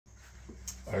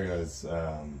Hi guys,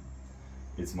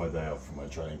 it's my day off from my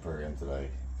training program today,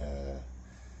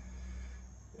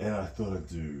 and I thought I'd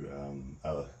do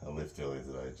a lift earlier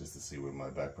today just to see where my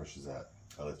back pressure's at.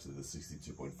 I lifted the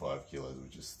 62.5 kilos,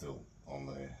 which is still on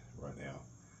there right now,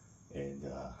 and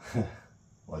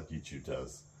like YouTube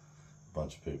does, a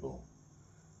bunch of people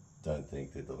don't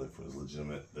think that the lift was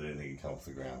legitimate, that anything can come off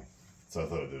the ground, so I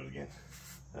thought I'd do it again.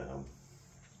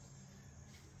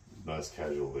 Nice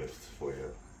casual lift for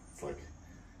you. It's like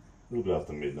a little bit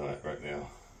after midnight right now.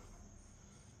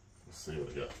 Let's see what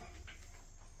I got.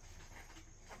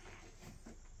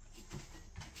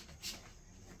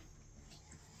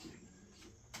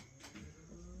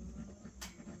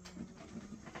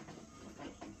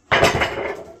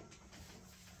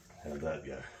 How'd that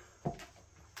go?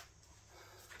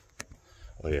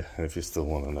 Oh yeah, and if you still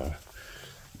want to know,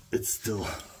 it's still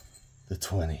the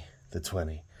 20, the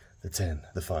 20, the 10,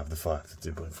 the 5, the 5,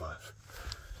 the 2.5.